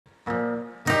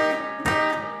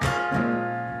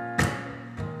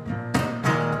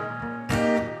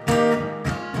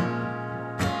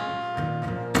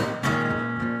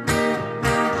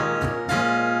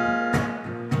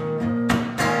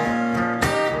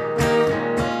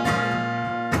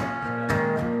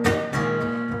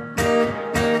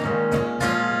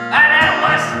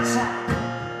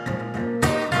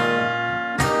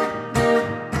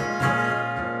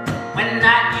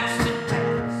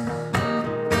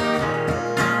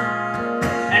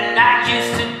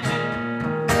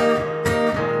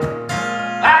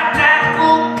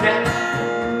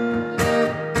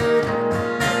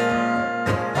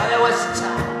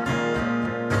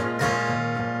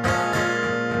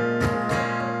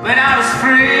when I was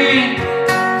free.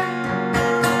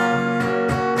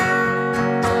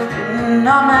 In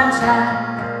no man's land,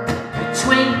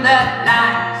 between the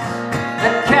lines,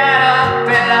 the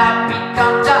caterpillar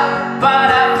becomes a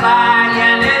butterfly,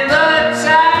 and in the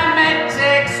time it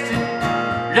takes to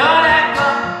load that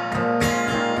gun,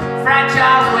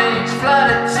 fragile wings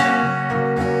flutter too.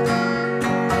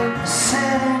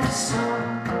 Setting sun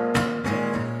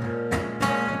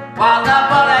while the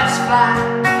bullets fly.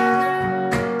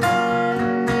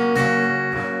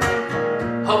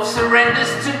 Hope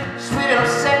surrenders to sweet little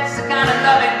sex, the kind of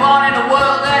loving born in a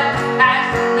world that has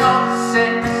no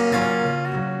sense.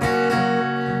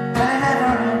 Will it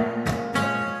ever end?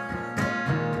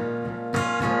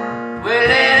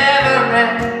 Will it ever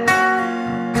end?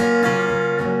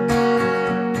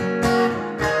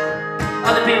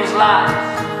 Other people's lives,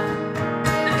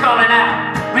 they're calling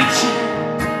out, reaching in.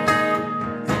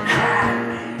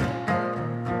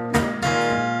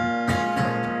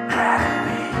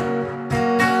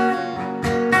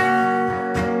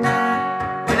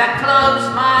 I close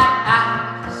my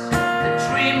eyes, the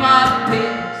dream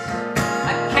appears.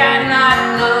 I cannot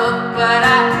look, but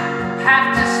I have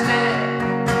to stare.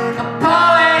 A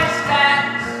poet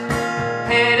stands,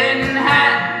 head in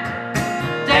hand,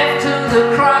 deaf to the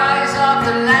cries of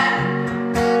the land.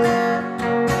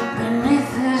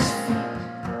 Beneath his feet,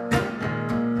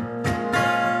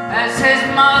 as his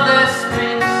mother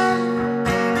speaks.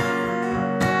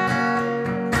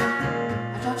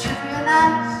 Don't you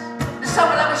realize?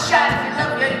 Someone that was shot. If you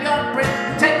love your young brain,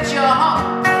 protect your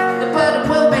heart. The burden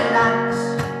will be light,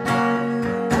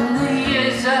 and the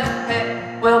years ahead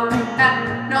will be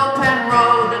an open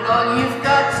road, and all you've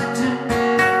got to do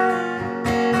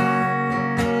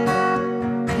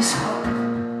is hope.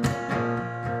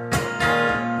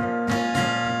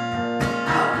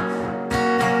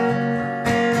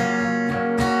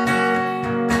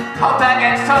 Hope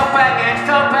against, hope against,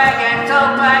 hope against,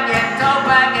 hope against, hope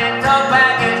against, hope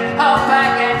against. Hope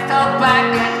against, hope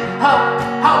against, hope,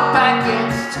 hope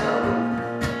against hope.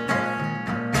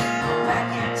 Hope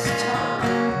against hope.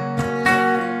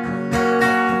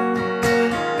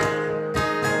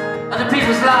 Other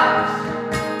people's lives,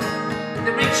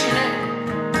 they're reaching in,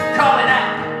 calling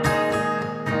out,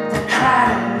 they're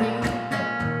crying to me.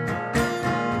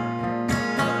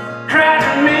 Cry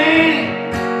to me.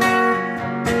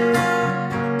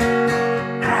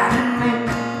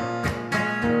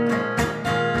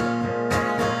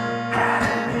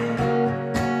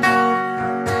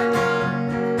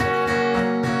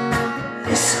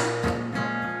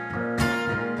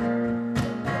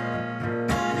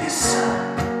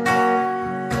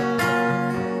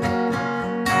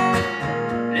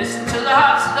 Listen to the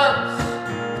hearts of those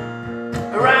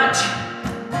around you.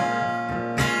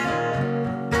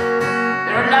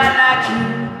 They're a lot like you,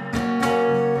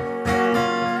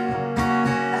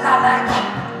 a lot like you.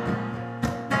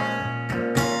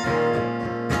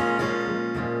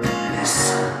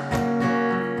 Listen,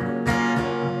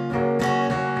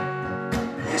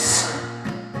 listen,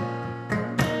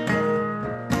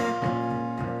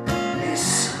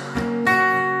 listen.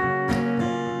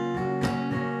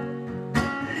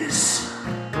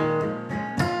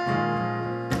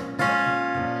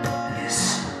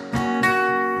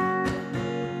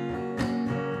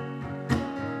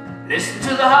 Listen to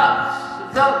the hearts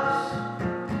of those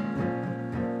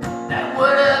that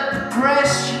would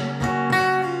oppress you.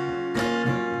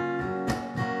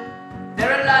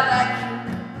 They're a lot like you.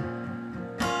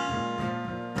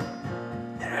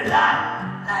 They're a lot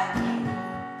like you.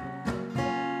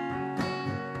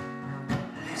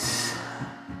 Listen.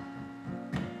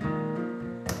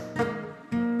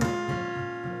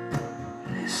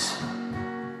 Listen.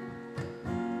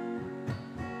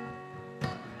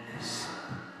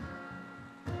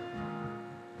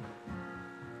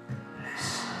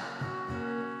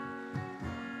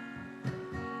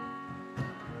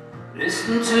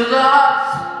 Listen to the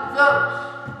hearts of those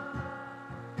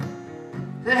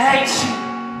that hate you.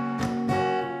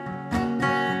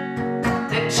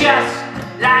 They're just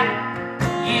like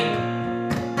you.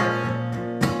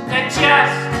 They're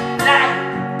just like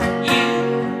you.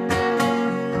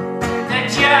 They're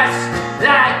just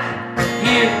like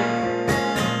you.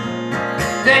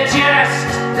 They're just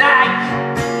like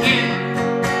you.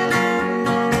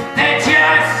 They're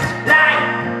just like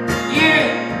you.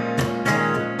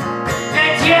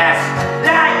 Just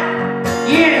like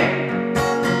you,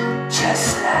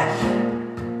 just like you.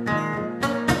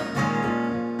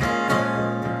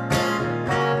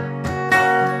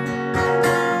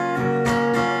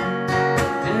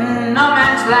 In no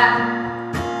man's land,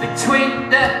 between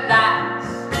the lines,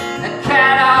 a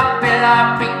caterpillar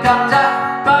becomes a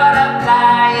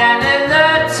butterfly.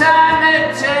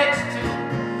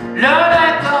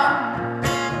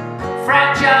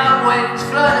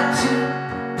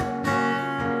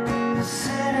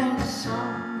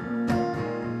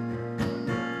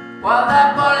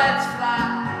 birds fly.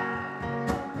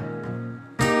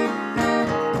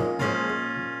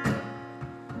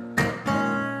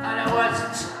 And there was a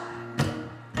time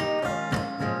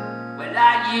when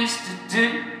I used to do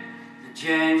the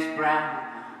James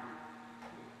Brown.